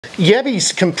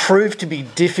Yabbies can prove to be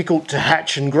difficult to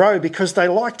hatch and grow because they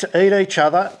like to eat each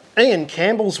other. Ian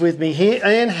Campbell's with me here.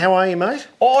 Ian, how are you, mate?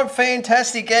 I'm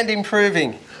fantastic and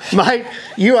improving. Mate,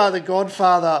 you are the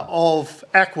godfather of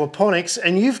aquaponics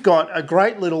and you've got a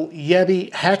great little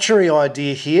Yabbie hatchery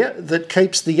idea here that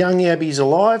keeps the young Yabbies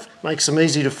alive, makes them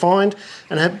easy to find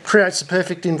and creates the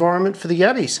perfect environment for the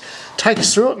Yabbies. Take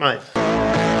us through it, mate.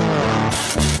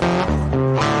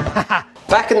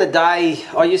 Back in the day,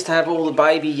 I used to have all the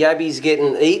baby Yabbies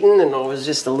getting eaten and I was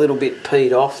just a little bit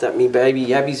peed off that me baby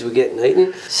Yabbies were getting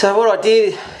eaten. So what I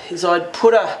did is I'd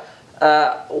put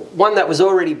one that was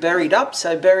already buried up.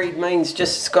 So buried means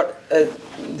just it's got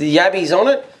the Yabbies on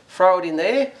it, throw it in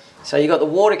there. So you got the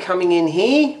water coming in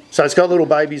here. So it's got little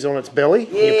babies on its belly,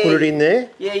 yeah, you put it in there?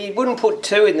 Yeah, you wouldn't put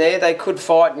two in there, they could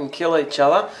fight and kill each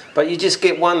other, but you just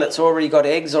get one that's already got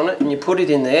eggs on it and you put it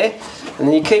in there, and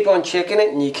then you keep on checking it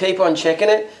and you keep on checking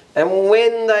it, and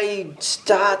when they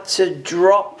start to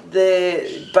drop their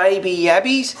baby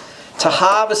Yabbies, to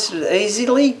harvest it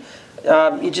easily,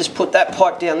 you just put that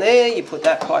pipe down there, you put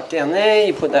that pipe down there,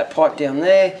 you put that pipe down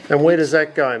there. And where does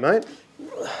that go, mate?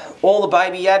 All the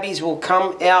baby Yabbies will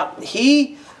come out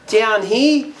here, down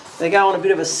here, they go on a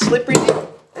bit of a slippery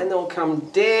dip and they'll come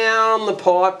down the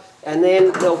pipe and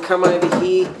then they'll come over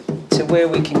here to where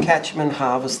we can catch them and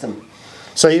harvest them.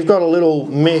 So you've got a little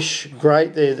mesh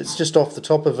grate there that's just off the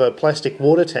top of a plastic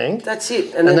water tank. That's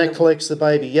it. And that collects the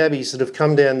baby Yabbies that have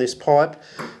come down this pipe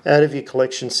out of your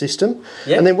collection system.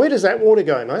 Yep. And then where does that water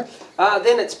go, mate?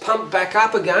 Then it's pumped back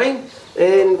up again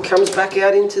and comes back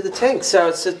out into the tank. So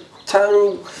it's a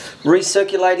total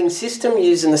recirculating system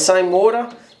using the same water,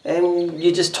 and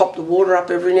you just top the water up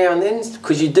every now and then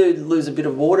because you do lose a bit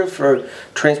of water for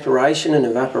transpiration and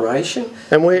evaporation.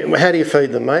 And how do you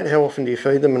feed them, mate? How often do you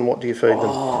feed them and what do you feed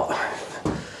them?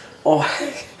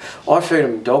 I feed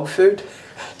them dog food,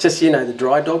 just, you know, the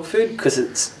dry dog food,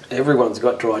 because everyone's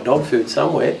got dry dog food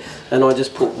somewhere, and I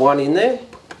just put one in there,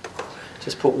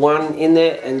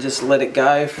 and just let it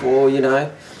go for, you know,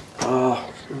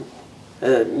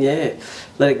 yeah,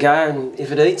 let it go, and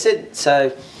if it eats it,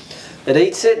 so it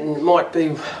eats it, and it might be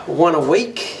one a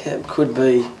week, it could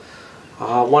be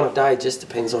one a day, just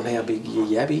depends on how big your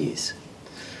Yabbie is.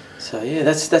 So yeah,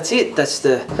 that's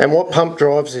it. And what pump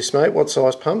drives this, mate? What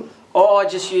size pump? Oh, I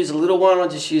just use a little one. I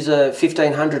just use a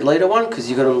 1500 litre one because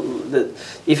you got to.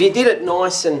 If you did it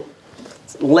nice and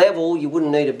level, you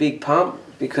wouldn't need a big pump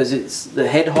because it's the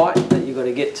head height that you got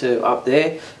to get to up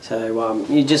there. So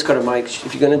you just got to make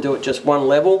if you're going to do it just one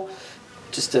level,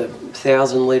 just a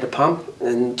 1000 litre pump,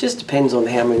 and just depends on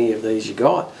how many of these you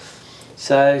got.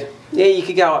 So yeah, you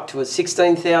could go up to a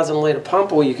 16,000 litre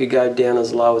pump, or you could go down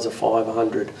as low as a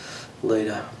 500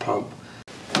 litre pump.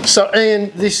 So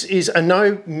Ian, this is a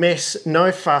no mess,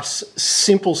 no fuss,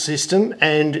 simple system,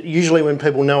 and usually when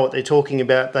people know what they're talking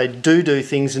about, they do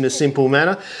things in a simple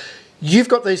manner. You've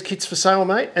got these kits for sale,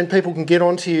 mate, and people can get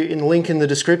onto you in the link in the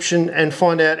description and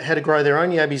find out how to grow their own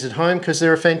Yabbies at home because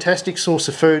they're a fantastic source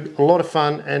of food, a lot of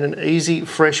fun, and an easy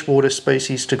freshwater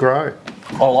species to grow.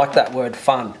 I like that word,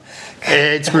 fun.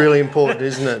 Yeah, it's really important,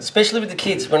 isn't it? Especially with the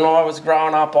kids. When I was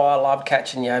growing up, I loved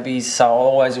catching Yabbies, so I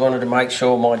always wanted to make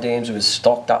sure my dams was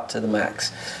stocked up to the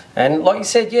max. And like you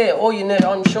said, yeah, all you need,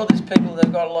 I'm sure there's people that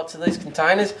have got lots of these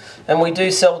containers, and we do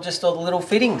sell just all the little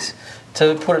fittings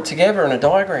to put it together in a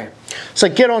diagram. So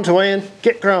get on to Ian,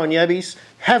 get growing Yabbies,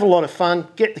 have a lot of fun,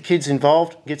 get the kids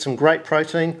involved, get some great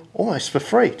protein, almost for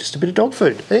free, just a bit of dog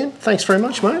food. Ian, thanks very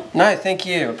much, mate. No, thank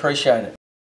you, appreciate it.